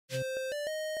Hi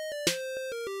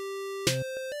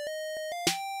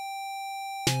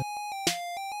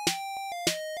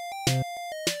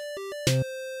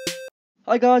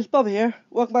guys, Bob here.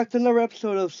 Welcome back to another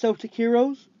episode of Celtic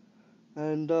Heroes.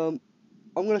 And I'm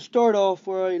gonna start off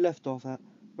where I left off at,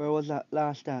 where I was at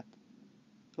last at.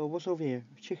 So what's over here?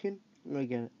 Chicken? I'm gonna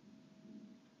get it.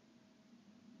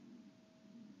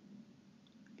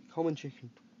 Common chicken.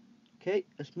 Okay,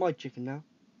 it's my chicken now.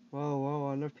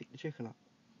 Whoa, I never picked the chicken up.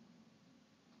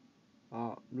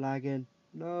 Oh, I'm lagging.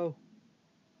 No.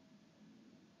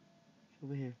 It's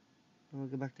over here. I'm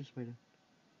gonna go back this way then.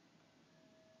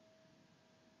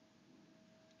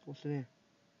 What's in here?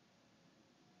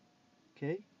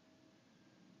 Okay.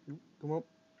 Ooh, come on.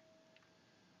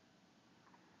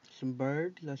 Some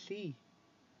birds, let's see.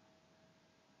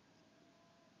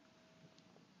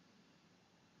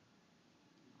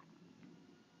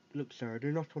 Look, sir,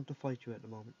 they're not trying to fight you at the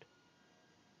moment.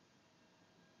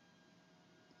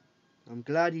 I'm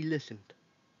glad he listened,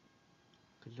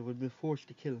 because I would have been forced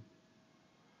to kill him.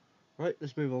 Right,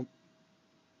 let's move on.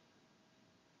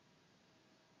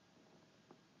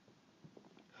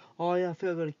 Oh yeah, I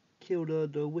think I gotta kill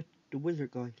the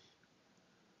wizard guys.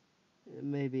 It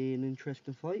may be an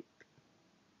interesting fight.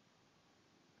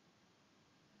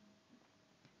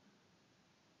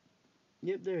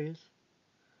 Yep, there he is.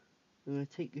 I'm gonna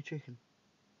take your chicken.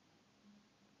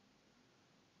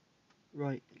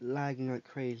 Right, lagging like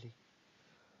crazy.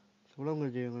 So what I'm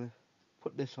gonna do, I'm gonna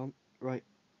put this on. Right,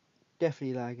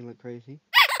 definitely lagging like crazy.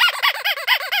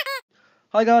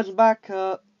 Hi guys, I'm back.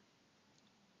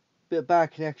 Bit of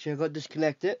bad connection. I got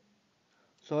disconnected.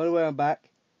 So anyway, I'm back.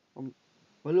 My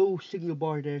little signal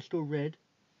bar there is still red.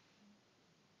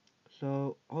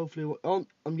 So hopefully,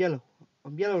 I'm yellow.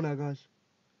 I'm yellow now, guys.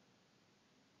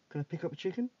 Can I pick up a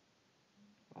chicken?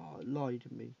 Oh, it lied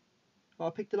to me. Oh,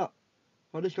 I picked it up.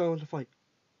 Oh, this guy wants to fight.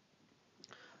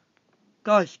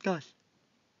 Guys,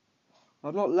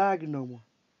 I'm not lagging no more.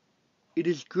 It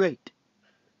is great.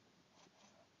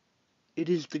 It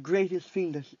is the greatest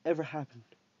thing that's ever happened.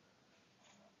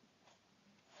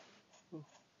 Oh.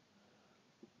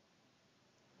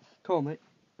 Come on, mate.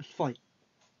 Let's fight.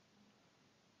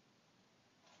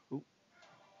 Oh.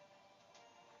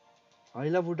 I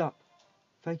leveled up.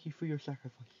 Thank you for your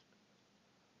sacrifice.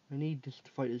 I need this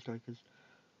to fight this guy, because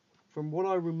from what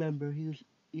I remember, he's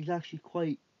actually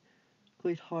quite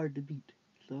hard to beat.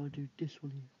 So I'll do this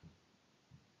one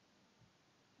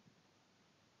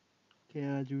here.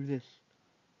 Okay, I'll do this.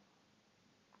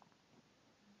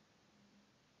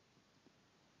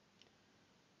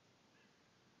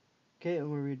 Okay, I'm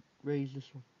gonna raise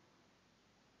this one.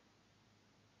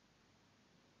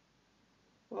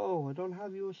 Oh, I don't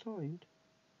have you assigned.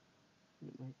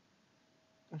 Mate,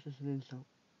 that's just an insult.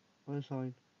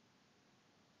 Unassigned.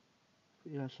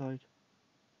 Put you that side.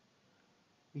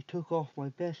 You took off my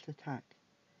best attack.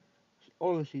 It's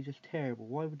honestly just terrible.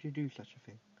 Why would you do such a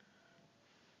thing?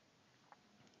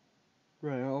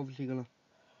 Right, I'm obviously gonna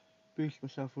boost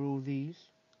myself with all these.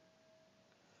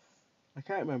 I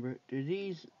can't remember. Do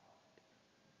these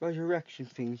resurrection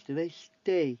things, do they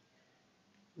stay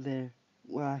there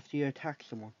after you attack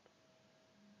someone?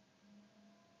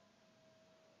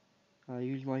 I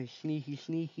use my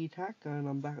sneaky attack and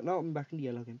I'm back. No, I'm back in the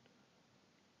yellow again.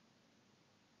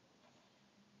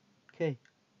 Okay.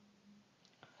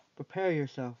 Prepare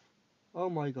yourself. Oh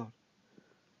my god.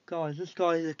 Guys, this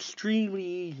guy is extremely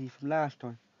easy from last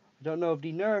time. I don't know if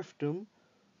they nerfed him,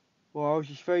 or I was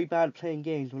just very bad at playing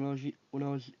games when I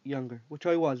was younger. Which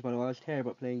I was, by the way. I was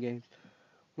terrible at playing games.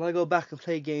 When I go back and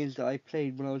play games that I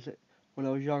played when I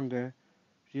was younger,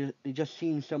 it just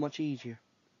seems so much easier.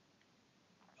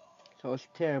 So I was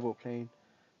terrible playing.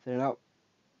 Then out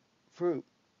through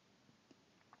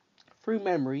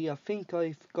memory, I think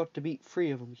I've got to beat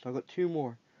 3 of them, so I got 2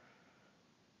 more.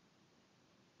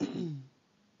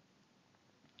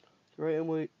 Right,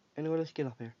 anyway, let's get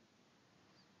up here.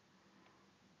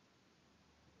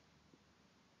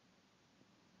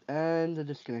 And I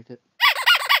disconnected.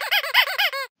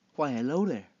 Why, hello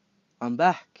there. I'm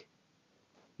back.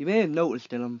 You may have noticed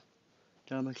that I'm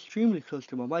extremely close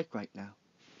to my mic right now.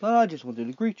 But I just wanted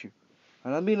to greet you.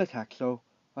 And I'm being attacked, so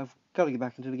I've got to get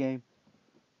back into the game.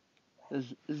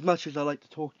 As much as I like to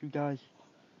talk to you guys,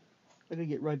 I'm going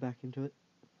to get right back into it.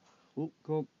 Oh,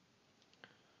 come on.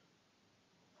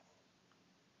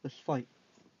 Let's fight.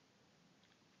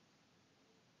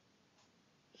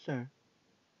 Sir,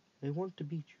 I want to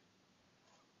beat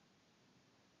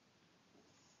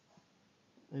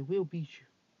you. I will beat you.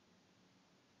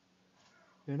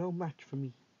 You're no match for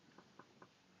me.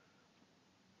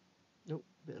 Nope,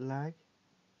 bit of lag.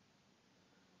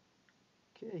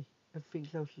 Okay. Everything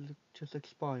else is just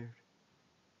expired.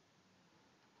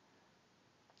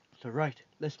 So right,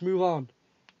 let's move on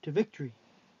to victory.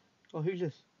 Oh, who's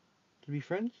this? To be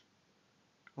friends?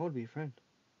 I want to be a friend.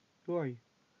 Who are you?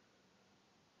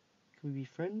 Can we be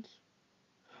friends?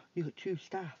 You got 2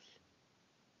 staffs.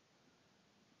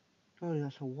 Oh,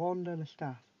 that's a wand and a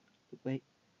staff. But wait,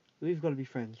 we've got to be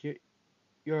friends.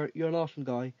 You're an awesome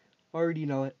guy. I already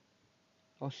know it.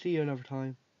 I'll see you another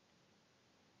time.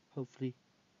 Hopefully.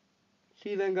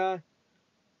 See you then, guy.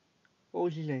 What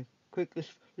was his name? Quick,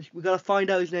 we gotta find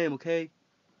out his name, okay?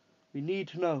 We need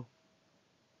to know.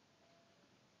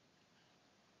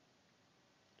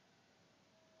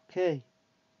 Okay,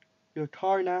 you're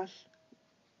Tarnas,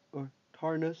 or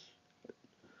Tarnus,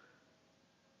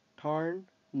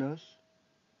 Tarnus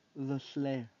the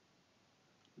Slayer.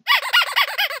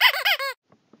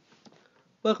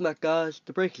 Welcome back, guys.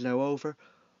 The break is now over.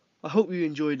 I hope you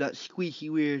enjoyed that squeaky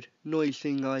weird noise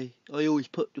thing I always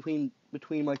put between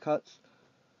my cuts.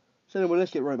 So anyway,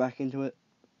 let's get right back into it.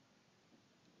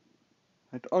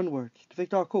 And onwards to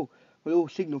Victor. Cool. My little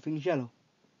signal thing's yellow.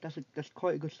 That's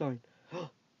quite a good sign.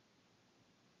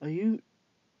 Are you?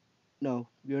 No,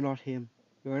 you're not him.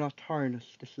 You're not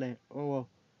Tarnus the Slayer. Oh well.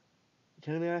 You're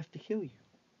telling me I have to kill you?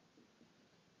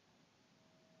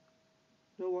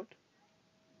 You know what?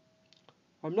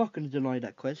 I'm not going to deny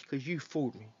that quest because you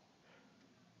fooled me.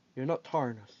 You're not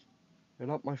Tarnus. You're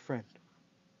not my friend.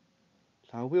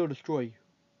 So I will destroy you.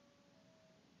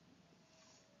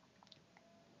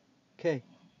 Okay.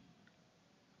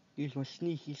 Use my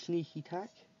sneaky attack.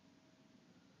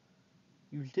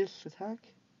 Use this attack.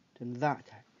 Then that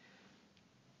attack.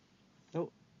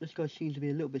 Oh, this guy seems to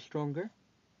be a little bit stronger.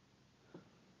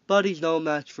 But he's no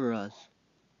match for us.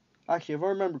 Actually, if I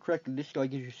remember correctly, this guy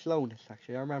gives you slowness,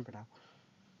 actually. I remember now.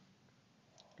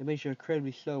 It makes you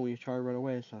incredibly slow when you try to run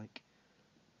away, it's like.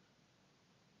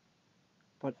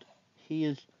 But he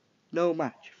is no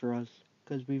match for us,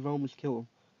 because we've almost killed him.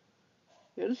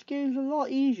 Yeah, this game's a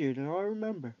lot easier than I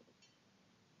remember.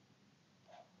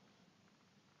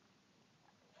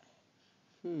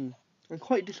 I'm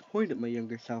quite disappointed in my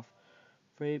younger self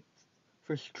for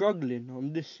struggling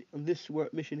on this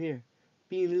mission here.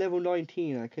 Being level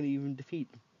 19, I couldn't even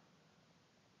defeat them.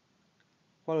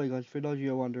 By the way, guys, for those of you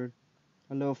who are wondering,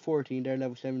 I'm level 14, they're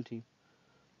level 17.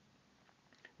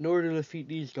 In order to defeat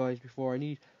these guys before,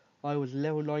 I was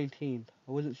level 19.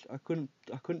 I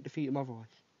couldn't defeat them otherwise.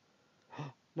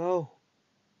 No,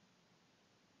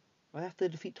 I have to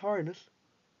defeat Tarnus.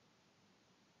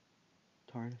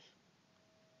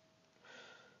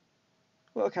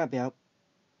 Well, it can't be out.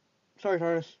 Sorry,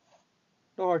 Tarnus.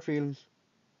 No hard feelings.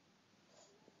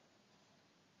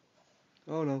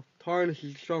 Oh no, Tarnus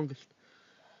is the strongest.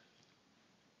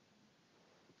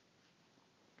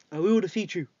 I will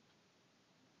defeat you.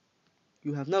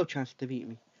 You have no chance to beat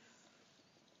me.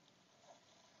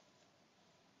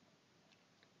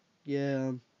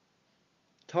 Yeah,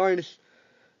 Tarnus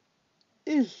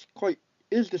is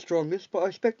the strongest, but I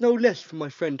expect no less from my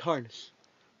friend Tarnus.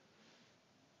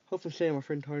 Hope I'm saying my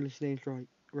friend Tarnus' name's right.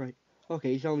 Right.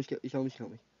 Okay, he's almost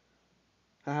killed me.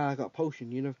 Haha, I got a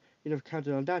potion. You never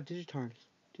counted on that, did you, Tarnus?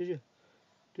 Did you?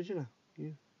 Did you know?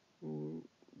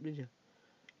 Did you?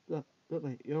 Look,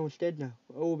 mate, you're almost dead now.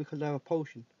 Oh, because I have a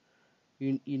potion.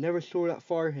 You never saw that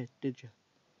far ahead, did you?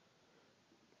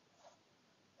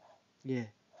 Yeah.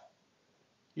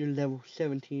 Your level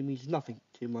 17 means nothing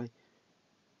to my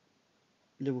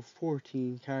level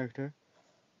 14 character,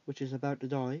 which is about to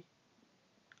die.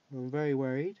 I'm very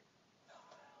worried.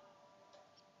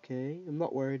 Okay, I'm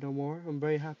not worried no more. I'm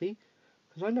very happy,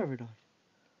 because I never died.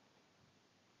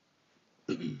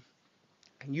 And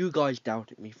you guys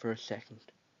doubted me for a second.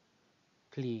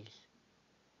 Please.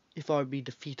 If I would be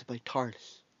defeated by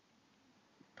Tarnus.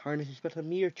 Tarnus is but a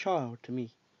mere child to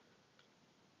me.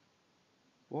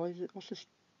 Why is it? What's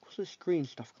this green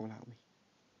stuff coming out of me?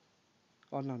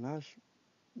 Oh no,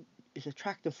 it's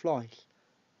attracting flies.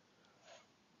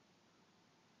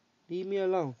 Leave me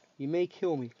alone. You may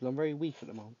kill me because I'm very weak at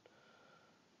the moment.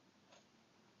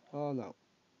 Oh no.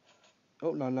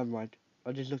 Oh no, never mind.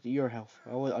 I just looked at your health.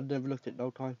 I never looked at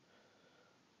no time.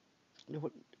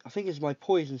 I think it's my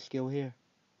poison skill here.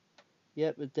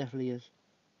 Yep, it definitely is.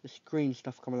 This green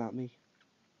stuff coming at me.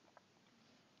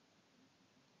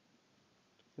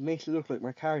 It makes it look like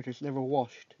my character's never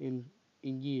washed in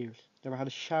years. Never had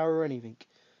a shower or anything.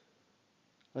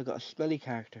 I got a smelly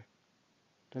character.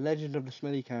 The legend of the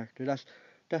smelly character.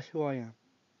 That's who I am.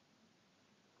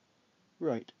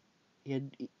 Right. He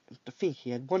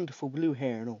had wonderful blue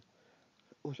hair and all.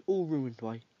 It was all ruined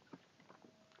by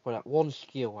that one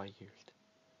skill I used.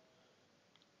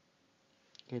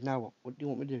 Okay, now what? What do you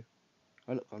want me to do?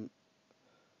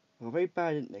 I got a very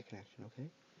bad internet connection, okay?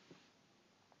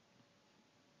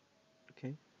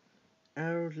 Okay.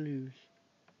 Arrows loose.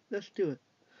 Let's do it.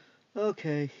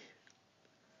 Okay.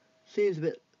 Seems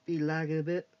be lagging a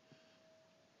bit.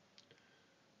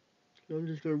 So I'm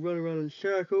just gonna run around in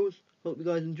circles. Hope you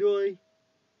guys enjoy.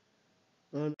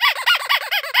 Never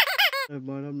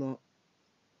mind, I'm not.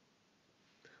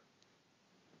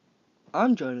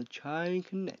 I'm trying to try and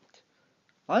connect.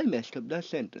 I messed up that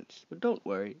sentence, but don't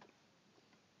worry.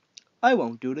 I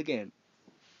won't do it again.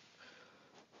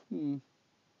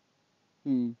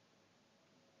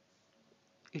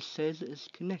 It says it's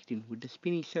connecting with the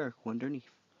spinny circle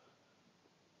underneath.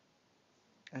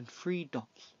 And 3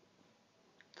 dots.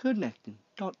 Connecting.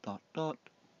 Dot dot dot.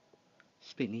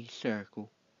 Spinny circle.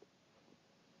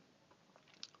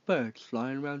 Birds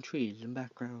flying around trees in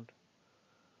background.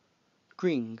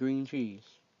 Green trees.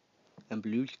 And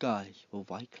blue skies with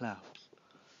white clouds.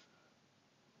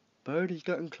 Bird is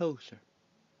getting closer.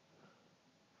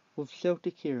 With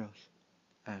Celtic heroes.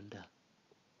 And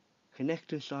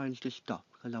connector signs just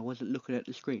stopped because I wasn't looking at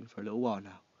the screen for a little while now.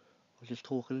 I was just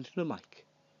talking into the mic.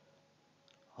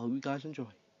 I hope you guys enjoy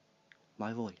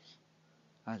my voice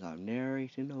as I'm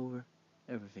narrating over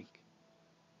everything.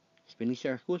 Spinny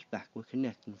circle is back. We're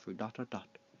connecting through dot dot dot.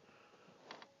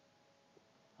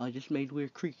 I just made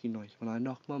weird creaking noise when I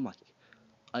knocked my mic.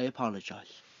 I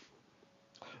apologize.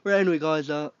 Well, anyway, guys,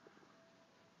 it's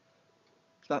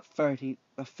about 13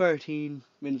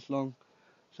 minutes long.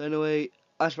 So anyway,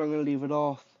 that's where I'm gonna leave it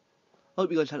off.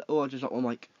 Hope you guys had. Oh, I just knocked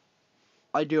my mic.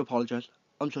 I do apologize.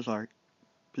 I'm so sorry.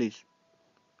 Please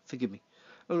forgive me.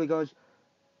 Anyway, guys,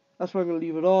 that's where I'm gonna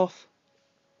leave it off.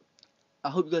 I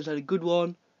hope you guys had a good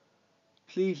one.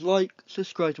 Please like,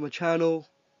 subscribe to my channel,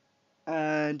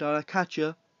 and I'll catch you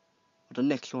on the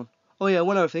next one. Oh yeah,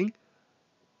 one other thing.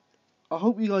 I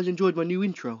hope you guys enjoyed my new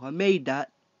intro. I made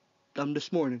that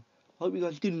this morning. I hope you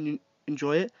guys did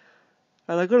enjoy it.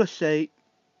 And I gotta say,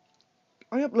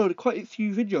 I uploaded quite a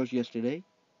few videos yesterday.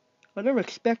 I never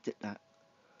expected that.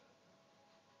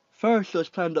 First I was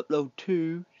planning to upload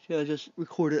 2, so I just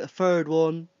recorded a 3rd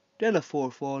one, then a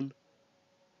 4th one,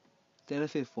 then a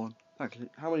 5th one. Actually,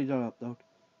 how many did I upload?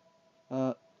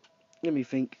 Let me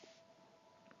think.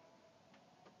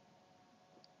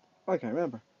 I can't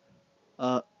remember.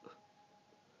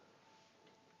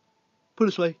 Put it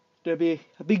this way, there'll be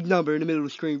a big number in the middle of the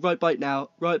screen right about now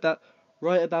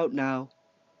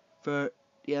for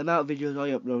the amount of videos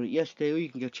I uploaded yesterday, or you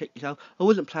can go check yourself. I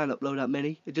wasn't planning to upload that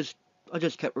many. I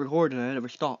just kept recording and I never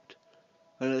stopped.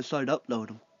 And I decided to upload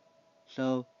them.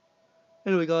 So,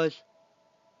 anyway guys,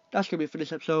 that's going to be it for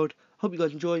this episode. Hope you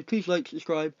guys enjoyed. Please like,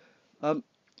 subscribe,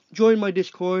 join my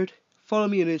Discord, follow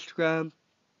me on Instagram,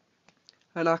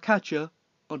 and I'll catch you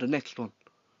on the next one.